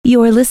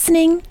You're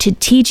listening to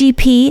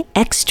TGP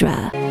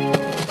Xtra.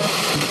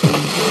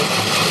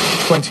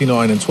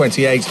 29 and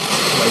 28.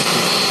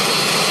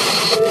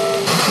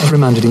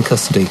 Remanded in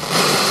custody.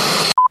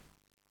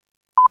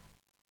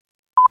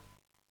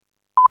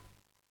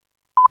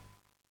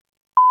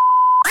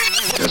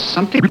 There's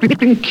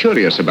something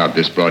curious about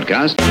this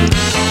broadcast.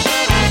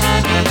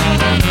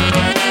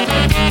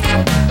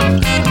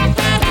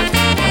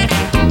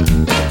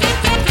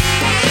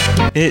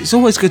 It's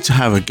always good to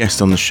have a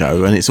guest on the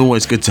show, and it's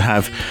always good to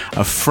have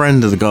a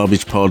friend of the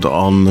Garbage Pod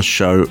on the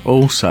show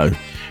also.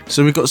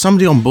 So we've got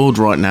somebody on board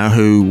right now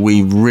who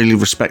we really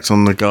respect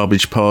on the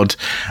Garbage Pod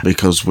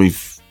because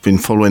we've been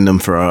following them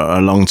for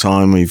a long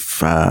time. We've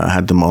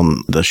had them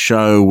on the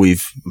show.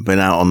 We've been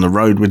out on the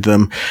road with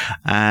them.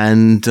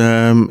 And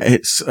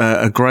it's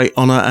a great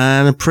honour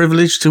and a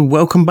privilege to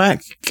welcome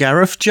back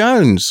Gareth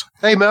Jones.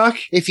 Hey, Mark,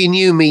 if you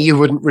knew me, you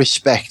wouldn't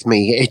respect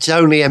me. It's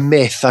only a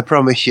myth, I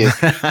promise you.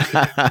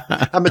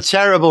 I'm a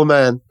terrible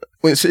man.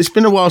 Well, it's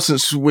been a while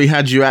since we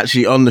had you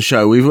actually on the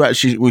show.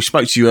 We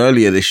spoke to you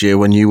earlier this year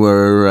when you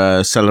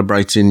were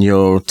celebrating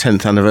your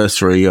 10th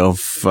anniversary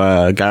of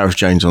Gareth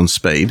Jones on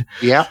Speed.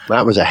 Yeah,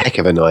 that was a heck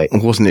of a night.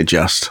 Wasn't it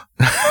just?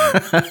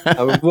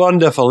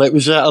 Wonderful. It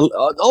was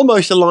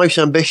almost a life's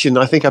ambition.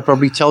 I think I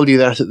probably told you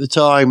that at the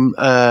time.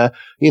 I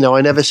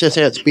never set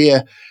out to be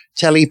a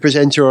telly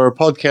presenter or a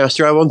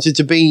podcaster. I wanted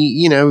to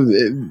be,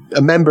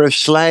 a member of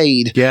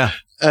Slade. Yeah.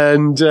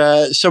 And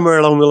somewhere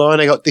along the line,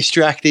 I got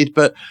distracted,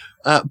 but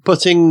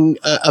putting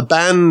a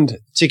band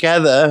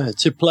together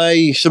to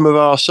play some of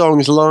our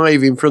songs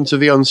live in front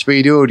of the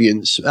on-speed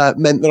audience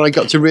meant that I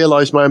got to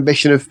realise my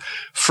ambition of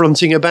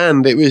fronting a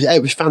band. It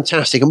was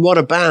fantastic. And what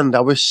a band.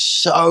 I was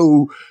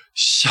so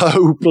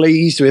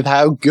pleased with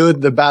how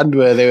good the band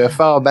were. They were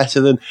far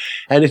better than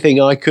anything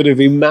I could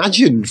have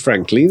imagined,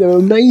 frankly. They were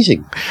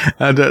amazing.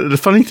 And the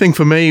funny thing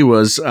for me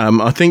was,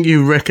 I think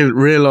you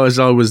realised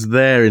I was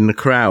there in the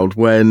crowd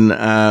when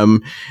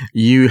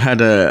you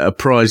had a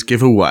prize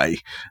giveaway,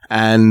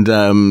 and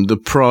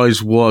the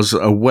prize was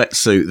a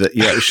wetsuit that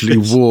you actually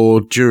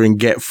wore during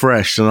Get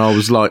Fresh, and I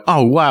was like,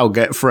 oh, wow,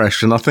 Get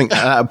Fresh. And I think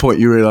at that point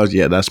you realised,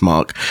 yeah, that's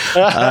Mark.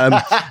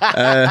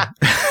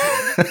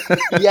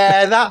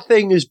 Yeah, that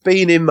thing has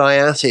been in my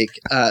attic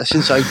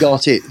since I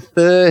got it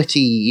 30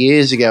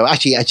 years ago.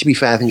 Actually, to be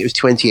fair, I think it was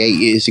 28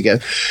 years ago.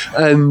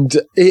 And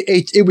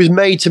it was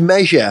made to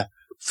measure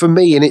for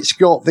me, and it's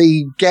got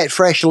the Get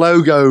Fresh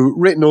logo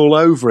written all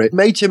over it.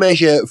 Made to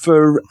measure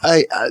for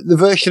the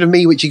version of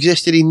me which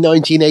existed in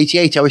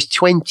 1988. I was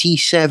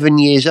 27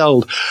 years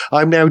old.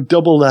 I'm now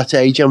double that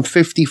age. I'm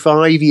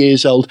 55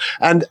 years old.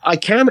 And I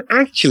can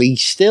actually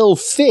still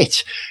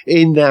fit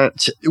in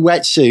that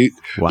wetsuit.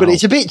 Wow. But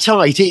it's a bit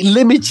tight. It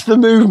limits the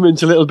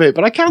movement a little bit,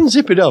 but I can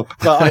zip it up.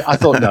 But I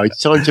thought, no,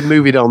 it's time to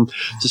move it on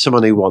to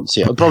someone who wants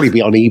it. It'll probably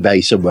be on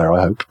eBay somewhere,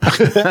 I hope.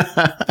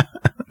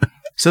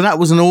 So that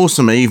was an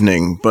awesome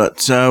evening,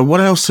 but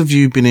what else have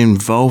you been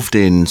involved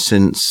in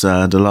since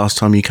the last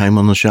time you came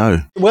on the show?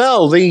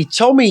 Well, the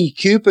Tommy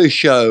Cooper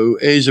Show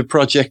is a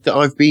project that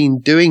I've been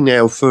doing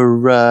now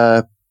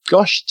for,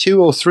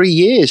 2 or 3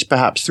 years,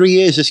 perhaps 3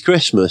 years this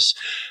Christmas,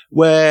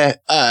 where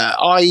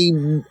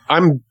I'm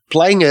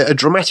playing a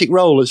dramatic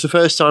role. It's the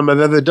first time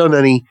I've ever done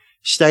any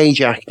stage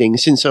acting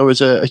since I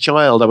was a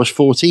child. I was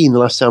 14 the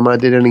last time I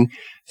did any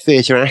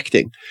theatre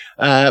acting.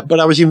 But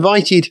I was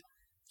invited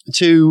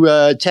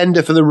to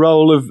tender for the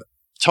role of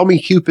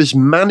Tommy Cooper's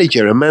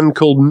manager, a man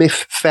called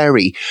Miff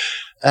Ferry,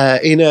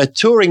 in a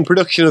touring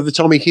production of the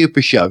Tommy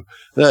Cooper Show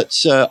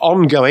that's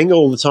ongoing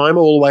all the time,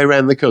 all the way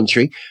around the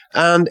country.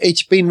 And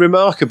it's been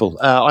remarkable.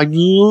 I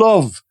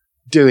love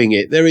doing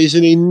it. There is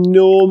an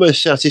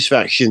enormous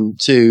satisfaction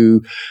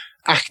to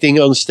acting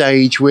on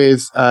stage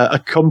with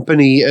a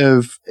company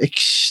of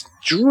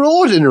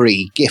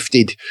extraordinary,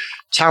 gifted,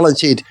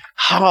 talented,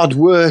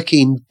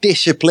 hard-working,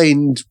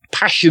 disciplined,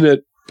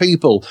 passionate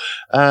people.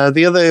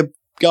 The other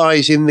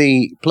guys in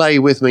the play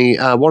with me,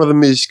 one of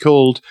them is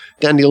called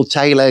Daniel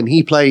Taylor, and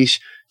he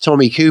plays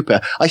Tommy Cooper.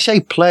 I say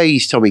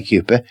plays Tommy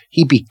Cooper,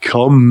 he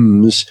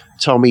becomes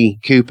Tommy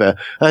Cooper.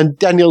 And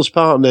Daniel's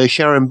partner,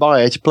 Sharon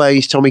Byatt,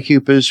 plays Tommy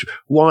Cooper's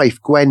wife,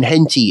 Gwen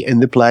Henty, in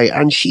the play,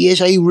 and she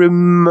is a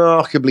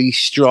remarkably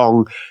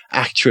strong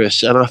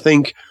actress. And I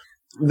think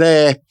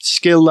their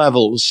skill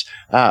levels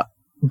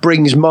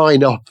brings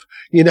mine up.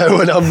 When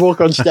I walk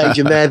on stage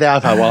and they're there, I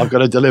thought, well, I've got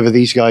to deliver.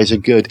 These guys are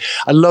good.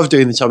 I love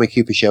doing the Tommy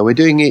Cooper Show. We're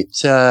doing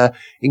it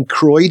in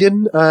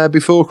Croydon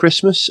before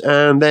Christmas,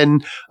 and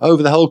then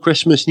over the whole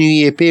Christmas, New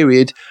Year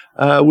period,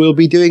 we'll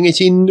be doing it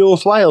in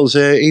North Wales,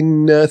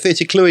 in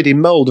Theatre Clwyd in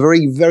Mold,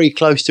 very, very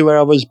close to where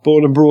I was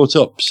born and brought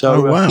up.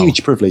 So a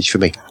huge privilege for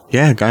me.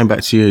 Yeah, going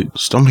back to your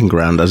stomping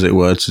ground, as it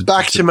were.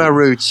 Back to my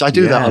roots. I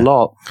do that a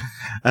lot.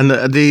 And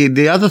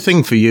the other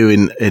thing for you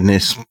in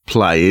this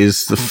play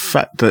is the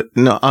fact that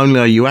not only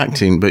are you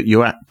acting, but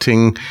you're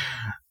acting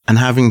and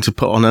having to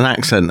put on an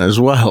accent as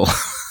well.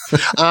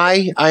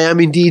 I am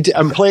indeed.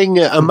 I'm playing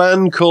a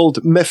man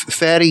called Miff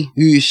Ferry,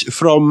 who's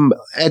from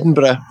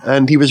Edinburgh,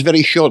 and he was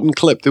very short and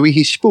clipped. The way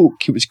he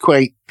spoke, he was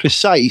quite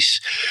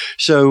precise.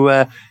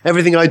 So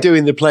everything I do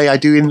in the play, I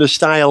do in the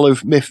style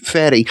of Miff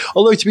Ferry.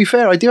 Although, to be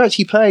fair, I do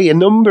actually play a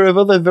number of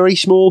other very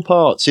small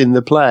parts in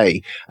the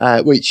play,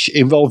 which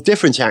involve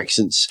different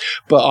accents.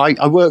 But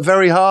I work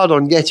very hard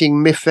on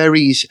getting Miff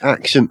Ferry's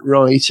accent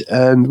right,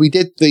 and we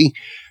did the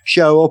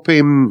show up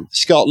in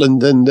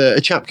Scotland, and a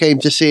chap came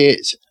to see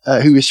it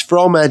who is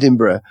from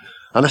Edinburgh,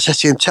 and I said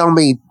to him, tell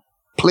me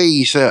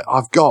please that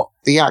I've got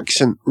the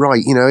accent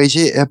right, is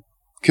it a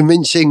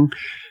convincing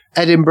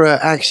Edinburgh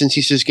accent?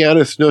 He says,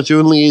 Gareth, not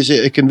only is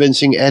it a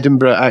convincing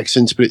Edinburgh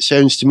accent, but it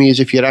sounds to me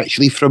as if you're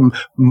actually from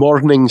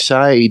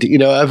Morningside,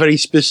 a very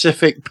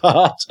specific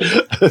part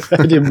of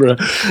Edinburgh.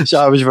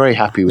 So I was very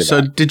happy with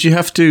that. So did you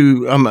have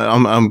to,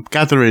 I'm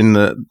gathering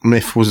that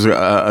Miff was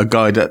a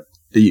guy that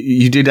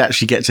you did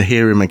actually get to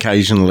hear him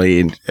occasionally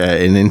in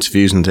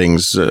interviews and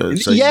things.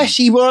 Yes,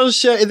 he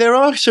was. There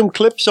are some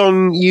clips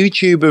on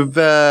YouTube of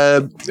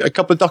a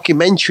couple of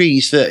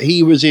documentaries that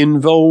he was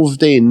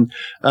involved in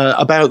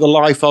about the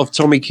life of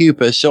Tommy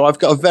Cooper. So I've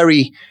got a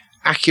very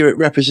accurate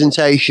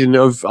representation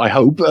of, I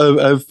hope,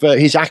 of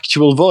his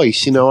actual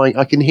voice.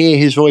 I can hear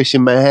his voice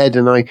in my head,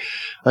 and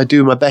I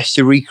do my best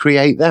to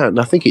recreate that, and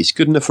I think it's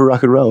good enough for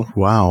rock and roll.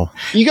 Wow.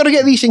 You got to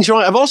get these things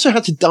right. I've also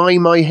had to dye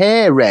my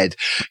hair red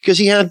because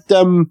he had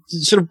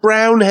sort of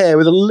brown hair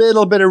with a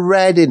little bit of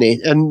red in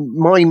it, and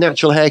my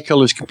natural hair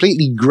colour is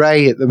completely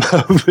grey at the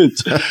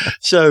moment.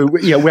 So,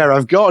 where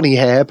I've got any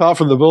hair, apart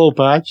from the bald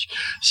patch.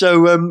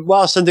 So,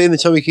 whilst I'm doing the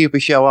Tommy Cooper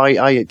show,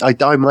 I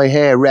dye my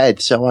hair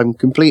red, so I'm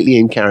completely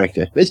in character.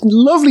 It's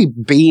lovely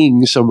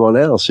being someone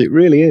else. It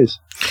really is.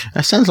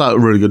 That sounds like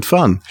really good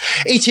fun.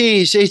 It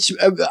is. It's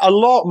a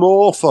lot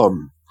more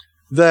fun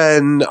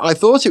than I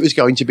thought it was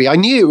going to be. I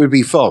knew it would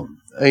be fun.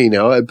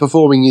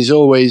 Performing is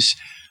always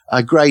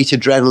a great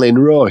adrenaline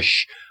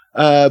rush.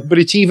 But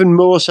it's even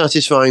more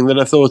satisfying than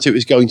I thought it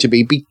was going to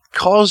be,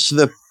 because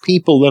the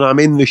people that I'm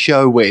in the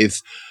show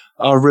with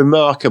are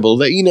remarkable.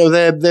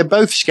 That, they're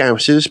both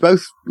Scousers,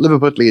 both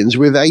Liverpudlians,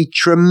 with a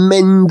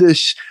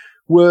tremendous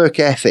work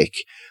ethic.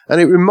 And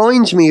it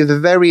reminds me of the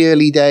very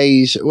early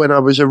days when I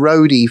was a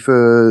roadie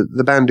for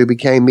the band who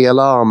became The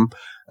Alarm.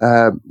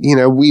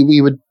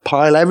 We would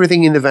pile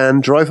everything in the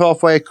van, drive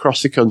halfway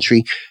across the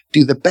country,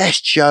 do the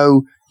best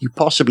show you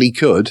possibly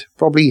could,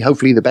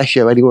 hopefully the best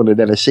show anyone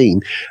had ever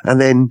seen,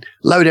 and then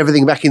load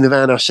everything back in the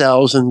van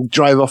ourselves and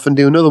drive off and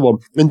do another one.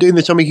 And doing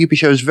the Tommy Cooper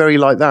show is very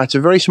like that. It's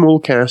a very small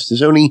cast.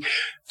 There's only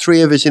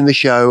 3 of us in the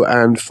show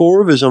and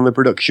 4 of us on the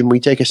production. We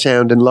take a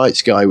sound and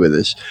lights guy with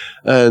us.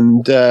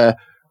 And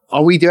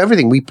we do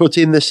everything. We put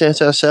in the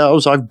set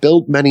ourselves. I've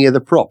built many of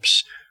the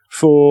props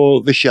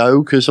for the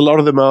show because a lot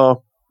of them are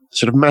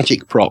sort of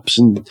magic props,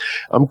 and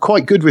I'm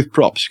quite good with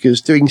props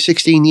because doing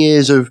 16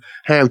 years of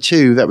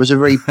how-to, that was a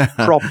very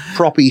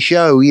proppy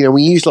show.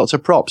 We used lots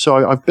of props,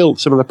 so I've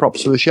built some of the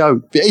props for the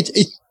show.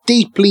 It's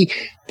deeply,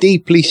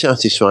 deeply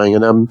satisfying,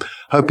 and I'm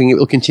hoping it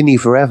will continue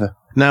forever.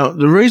 Now,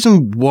 the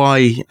reason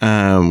why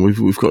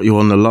we've got you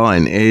on the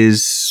line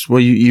is, well,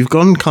 you've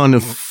gone kind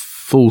of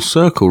full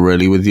circle,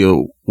 really, with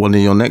one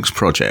of your next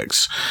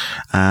projects,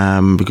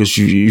 because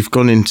you've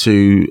gone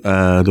into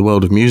the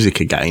world of music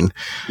again.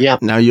 Yeah.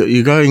 Now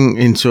you're going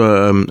into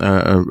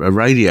a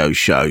radio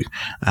show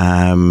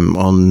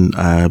on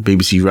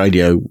BBC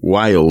Radio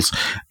Wales.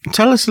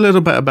 Tell us a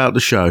little bit about the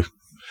show.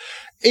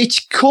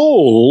 It's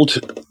called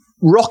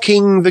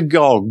Rocking the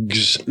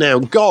Gogs. Now,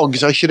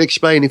 Gogs, I should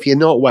explain if you're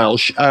not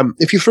Welsh.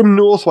 If you're from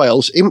North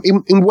Wales, in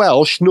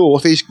Welsh,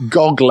 North is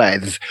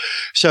Gogledd.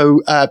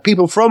 So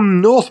people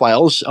from North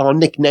Wales are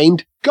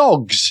nicknamed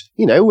Gogs.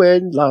 We're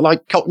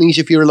like Cockneys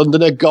if you're a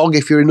Londoner, Gog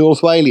if you're a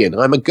North Walian.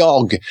 I'm a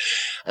Gog.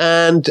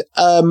 And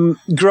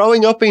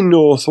growing up in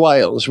North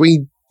Wales,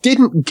 we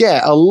didn't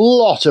get a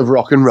lot of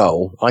rock and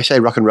roll. I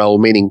say rock and roll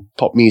meaning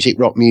pop music,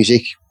 rock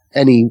music,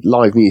 any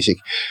live music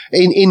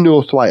in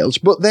North Wales.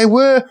 But there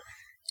were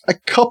a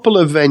couple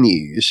of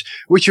venues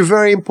which were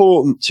very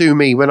important to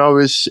me when I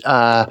was,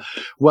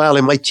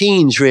 in my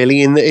teens,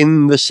 really, in the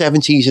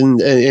 70s and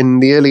in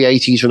the early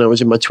 80s when I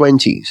was in my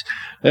 20s.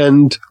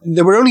 And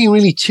there were only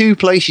really 2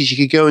 places you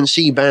could go and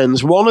see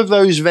bands. One of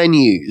those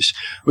venues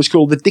was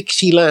called the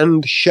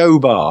Dixieland Show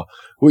Bar,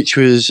 which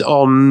was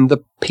on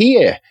the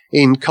pier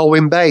in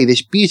Colwyn Bay,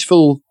 this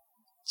beautiful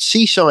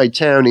seaside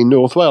town in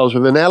North Wales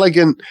with an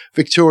elegant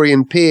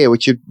Victorian pier,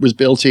 which was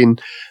built in,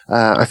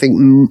 I think,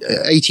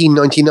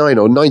 1899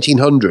 or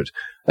 1900.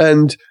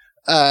 And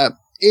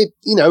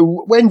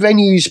when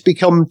venues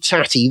become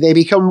tatty, they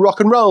become rock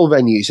and roll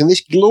venues. And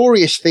this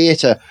glorious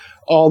theatre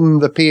on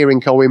the pier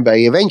in Colwyn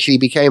Bay eventually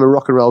became a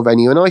rock and roll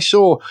venue. And I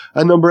saw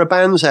a number of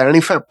bands there, and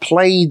in fact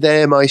played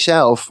there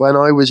myself when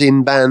I was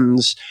in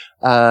bands,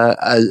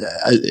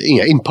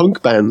 in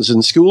punk bands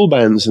and school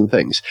bands and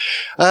things.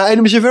 And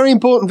it was a very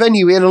important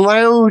venue. It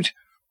allowed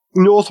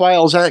North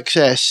Wales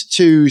access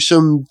to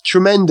some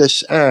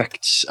tremendous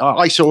acts.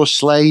 I saw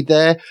Slade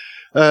there.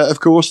 Of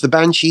course, the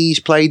Banshees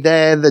played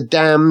there, the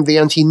Damned, the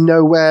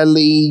Anti-Nowhere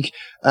League.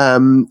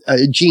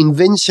 Gene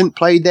Vincent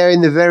played there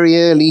in the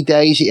very early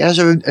days. It has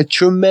a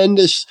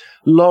tremendous,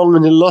 long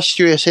and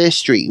illustrious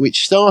history,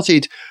 which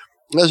started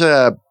as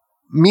a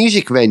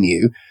music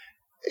venue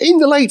in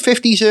the late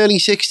 50s, early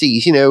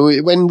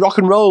 60s, when rock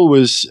and roll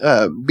was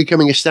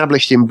becoming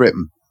established in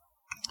Britain.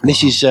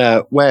 This is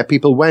where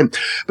people went.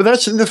 But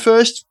that's the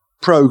first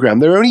program.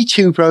 There are only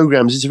 2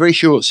 programs. It's a very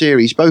short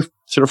series, both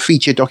sort of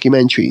feature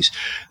documentaries.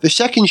 The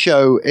second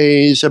show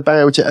is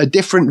about a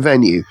different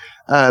venue.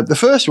 The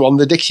first one,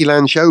 the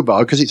Dixieland Show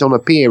Bar, because it's on a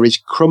pier, is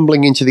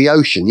crumbling into the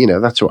ocean.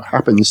 That's what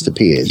happens to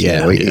piers.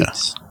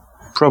 It's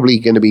probably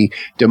going to be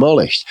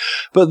demolished.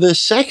 But the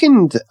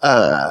second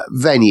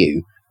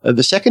venue,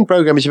 the second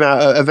program is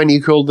about a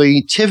venue called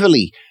the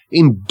Tivoli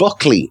in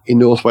Buckley in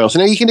North Wales.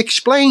 Now, you can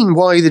explain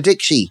why the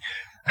Dixie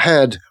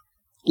had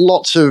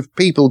lots of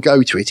people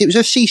go to it. It was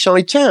a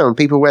seaside town.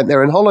 People went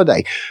there on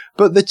holiday.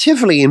 But the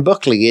Tivoli in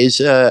Buckley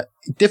is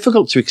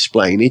difficult to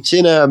explain. It's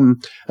in an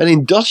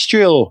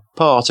industrial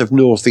part of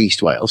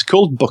northeast Wales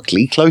called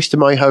Buckley, close to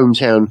my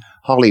hometown,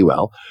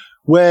 Holywell,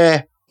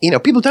 where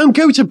people don't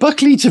go to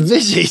Buckley to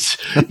visit.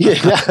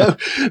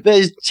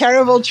 There's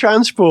terrible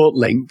transport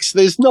links.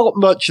 There's not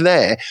much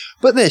there.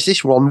 But there's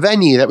this one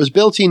venue that was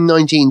built in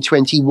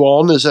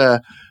 1921 as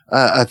a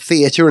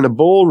theatre and a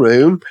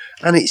ballroom,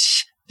 and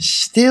it's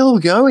still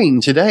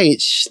going today.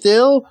 It's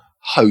still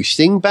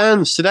hosting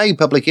bands today.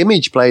 Public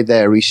Image played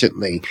there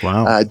recently.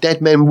 Wow.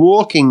 Dead Men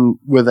Walking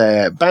were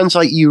there. Bands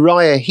like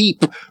Uriah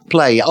Heep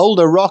play.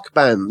 Older rock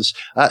bands.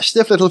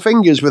 Stiff Little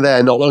Fingers were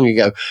there not long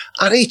ago.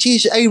 And it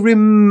is a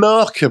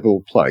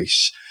remarkable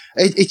place.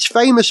 It's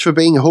famous for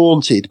being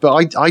haunted,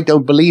 but I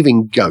don't believe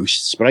in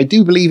ghosts, but I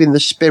do believe in the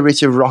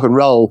spirit of rock and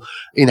roll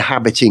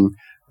inhabiting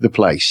the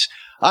place.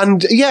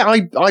 And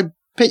I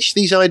pitched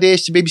these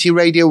ideas to BBC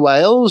Radio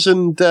Wales,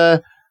 and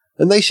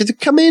they said,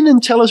 come in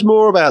and tell us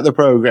more about the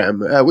programme,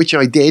 which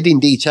I did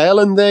in detail.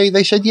 And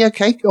they said, yeah,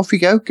 okay, off you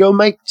go. Go and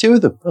make 2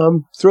 of them.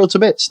 I'm thrilled to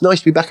bits. Nice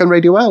to be back on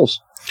Radio Wales.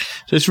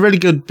 So it's really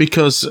good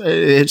because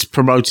it's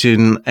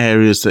promoting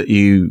areas that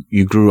you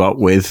grew up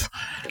with.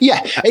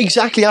 Yeah,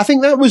 exactly. I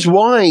think that was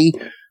why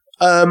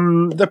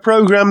the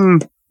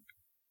programme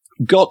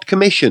got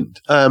commissioned.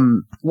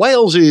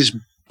 Wales is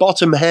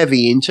bottom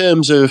heavy in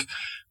terms of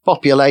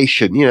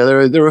population.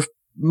 There are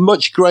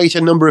much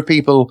greater number of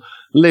people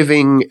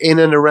living in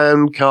and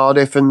around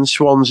Cardiff and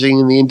Swansea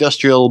and the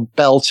industrial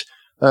belt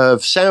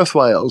of South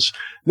Wales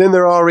than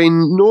there are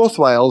in North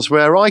Wales,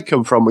 where I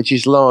come from, which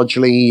is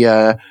largely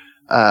a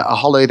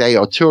holiday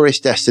or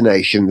tourist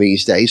destination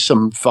these days.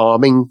 Some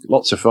farming,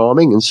 lots of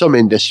farming, and some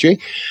industry.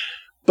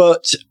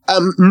 But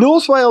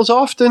North Wales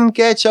often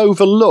gets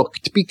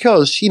overlooked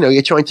because,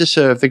 you're trying to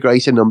serve the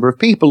greater number of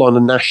people on a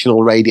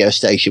national radio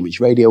station, which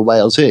Radio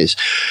Wales is.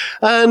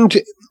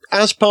 And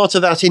as part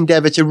of that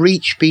endeavour to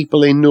reach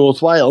people in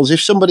North Wales,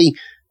 if somebody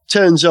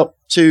turns up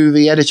to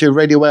the editor of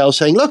Radio Wales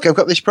saying, look, I've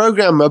got this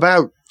programme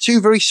about 2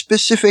 very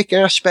specific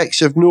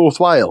aspects of North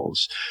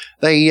Wales,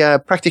 they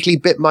practically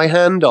bit my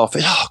hand off.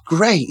 Oh,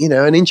 great,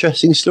 an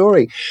interesting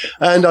story.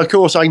 And of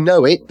course, I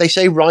know it. They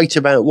say write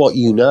about what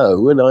you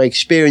know. And I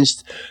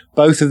experienced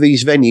both of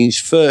these venues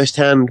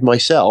firsthand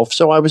myself.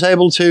 So I was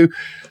able to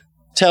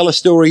tell a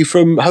story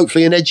from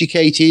hopefully an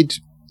educated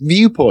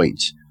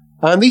viewpoint.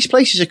 And these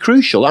places are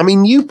crucial. I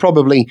mean, you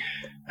probably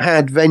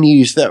had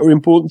venues that were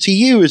important to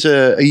you as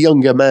a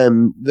younger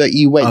man that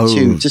you went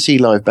to see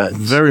live bands.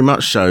 Very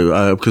much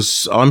so,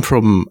 because I'm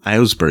from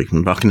Aylesbury,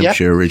 in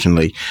Buckinghamshire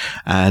originally,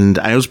 and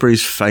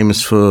Aylesbury's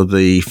famous for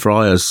the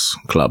Friars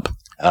Club.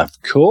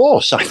 Of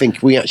course. I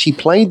think we actually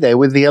played there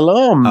with the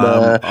Alarm.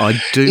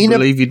 I do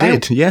believe you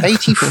did, yeah.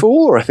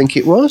 84, I think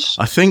it was.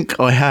 I think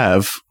I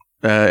have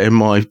in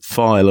my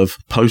file of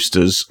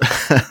posters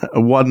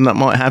one that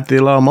might have the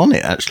Alarm on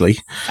it, actually.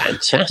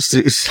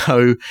 Fantastic.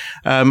 So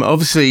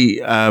obviously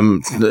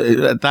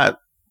that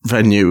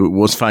venue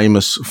was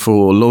famous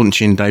for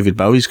launching David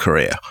Bowie's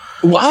career.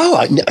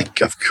 Wow,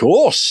 of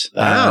course.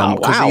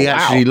 Because he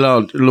actually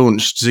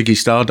launched Ziggy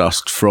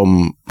Stardust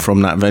from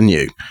that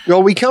venue.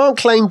 Well, we can't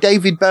claim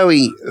David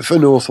Bowie for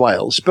North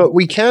Wales, but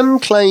we can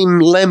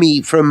claim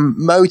Lemmy from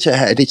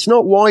Motorhead. It's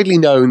not widely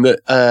known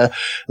that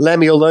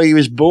Lemmy, although he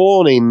was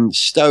born in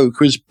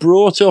Stoke, was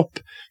brought up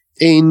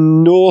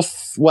in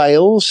North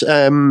Wales,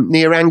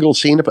 near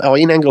Anglesey,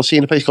 in Anglesey,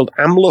 in a place called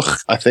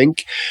Amlwch, I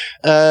think.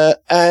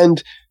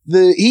 And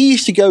he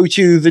used to go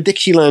to the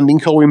Dixieland in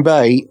Colwyn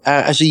Bay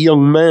as a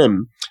young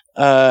man.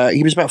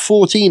 He was about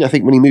 14, I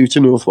think, when he moved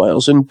to North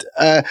Wales. And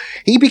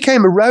he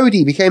became a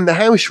roadie, became the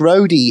house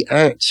roadie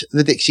at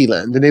the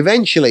Dixieland. And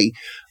eventually,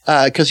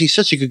 because he's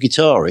such a good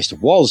guitarist,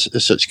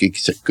 such a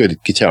good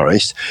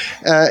guitarist,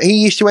 he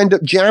used to end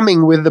up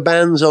jamming with the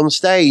bands on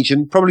stage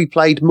and probably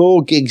played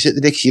more gigs at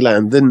the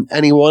Dixieland than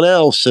anyone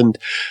else. And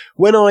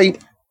when I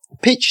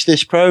pitched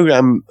this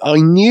program, I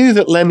knew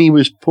that Lemmy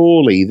was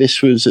poorly.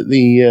 This was at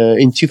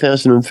in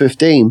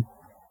 2015.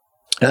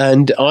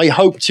 And I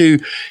hoped to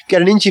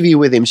get an interview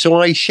with him. So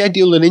I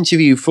scheduled an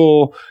interview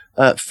for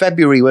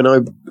February when I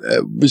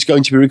was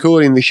going to be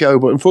recording the show,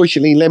 but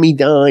unfortunately Lemmy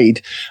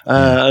died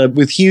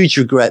with huge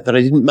regret that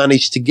I didn't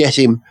manage to get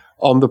him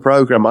on the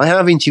program. I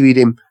have interviewed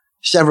him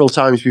several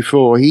times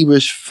before. He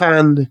was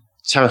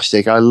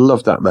fantastic. I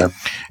love that man.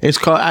 It's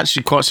quite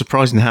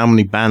surprising how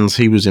many bands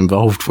he was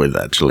involved with,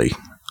 actually.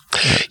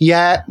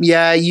 Yeah.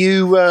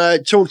 You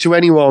talk to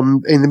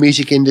anyone in the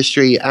music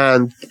industry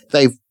and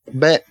they've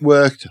met,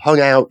 worked, hung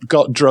out,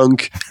 got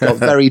drunk, got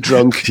very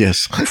drunk,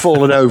 yes,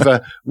 fallen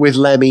over with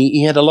Lemmy.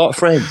 He had a lot of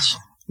friends.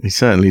 He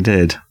certainly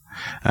did.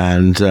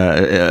 And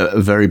a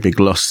very big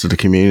loss to the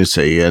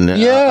community.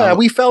 And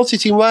we felt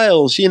it in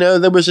Wales. You know,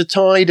 there was a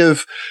tide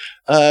of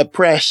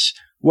press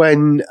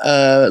when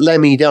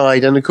Lemmy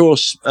died, and of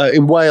course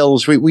in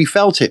Wales we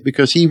felt it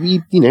because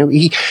he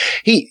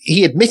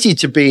admitted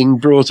to being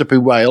brought up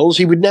in Wales.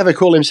 He would never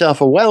call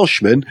himself a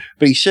Welshman,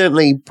 but he's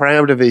certainly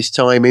proud of his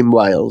time in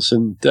Wales,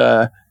 and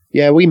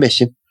we miss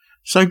him.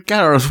 So,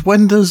 Gareth,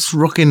 when does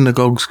Rockin' the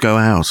Gogs go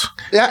out?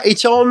 Yeah,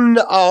 it's on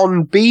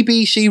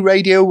BBC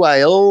Radio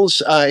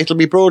Wales. It'll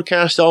be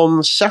broadcast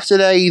on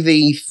Saturday,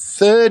 the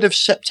 3rd of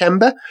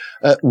September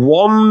at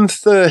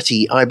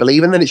 1:30, I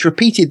believe. And then it's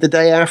repeated the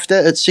day after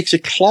at 6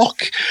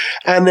 o'clock.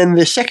 And then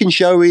the second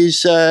show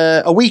is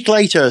a week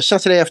later,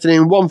 Saturday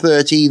afternoon,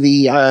 1:30,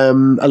 the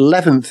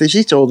 11th, is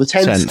it? Or the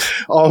 10th.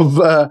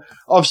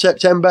 of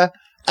September.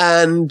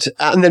 And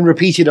then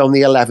repeated on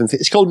the 11th.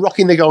 It's called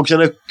Rockin' the Gogs,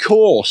 and of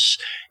course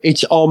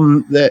it's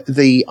on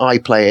the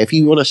iPlayer. If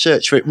you want to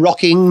search for it,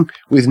 Rockin'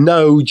 with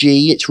no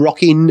G, it's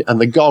Rockin',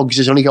 and the Gogs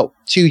has only got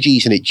 2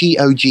 G's in it,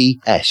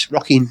 Gogs,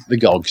 Rockin' the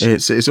Gogs.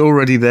 It's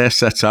already there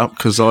set up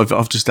because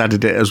I've just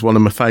added it as one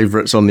of my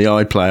favourites on the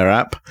iPlayer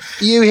app.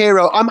 You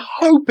hero. I'm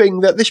hoping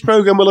that this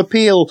program will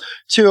appeal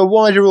to a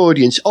wider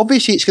audience.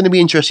 Obviously, it's going to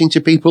be interesting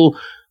to people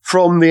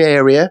from the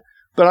area.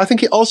 But I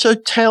think it also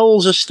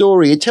tells a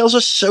story. It tells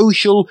a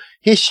social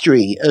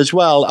history as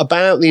well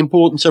about the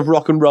importance of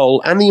rock and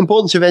roll and the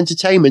importance of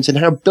entertainment and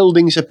how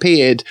buildings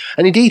appeared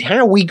and indeed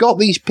how we got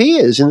these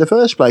piers in the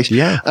first place.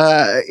 Yeah.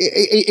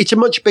 It's a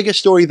much bigger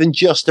story than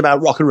just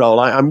about rock and roll.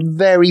 I'm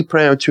very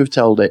proud to have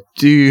told it.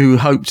 Do you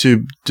hope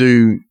to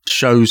do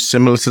shows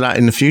similar to that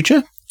in the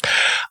future?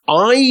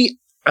 I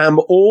am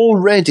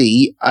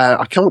already,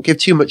 I can't give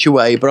too much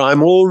away, but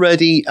I'm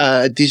already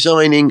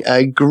designing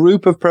a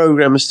group of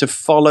programs to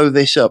follow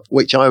this up,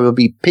 which I will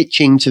be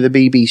pitching to the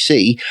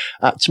BBC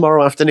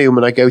tomorrow afternoon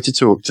when I go to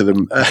talk to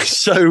them.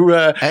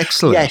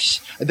 Excellent.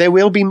 Yes, there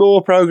will be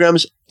more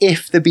programs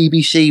if the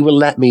BBC will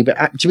let me.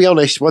 But to be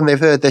honest, when they've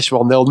heard this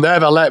one, they'll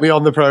never let me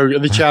on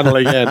the channel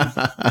again.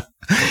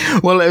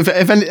 Well, if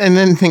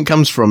anything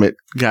comes from it,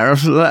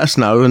 Gareth, let us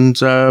know and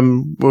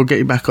we'll get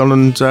you back on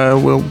and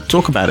we'll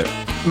talk about it.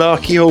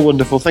 Mark, you're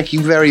wonderful. Thank you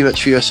very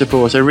much for your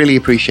support. I really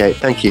appreciate it.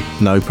 Thank you.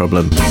 No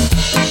problem.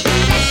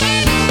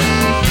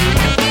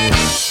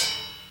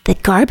 The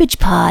Garbage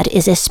Pod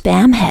is a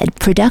Spamhead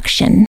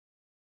production.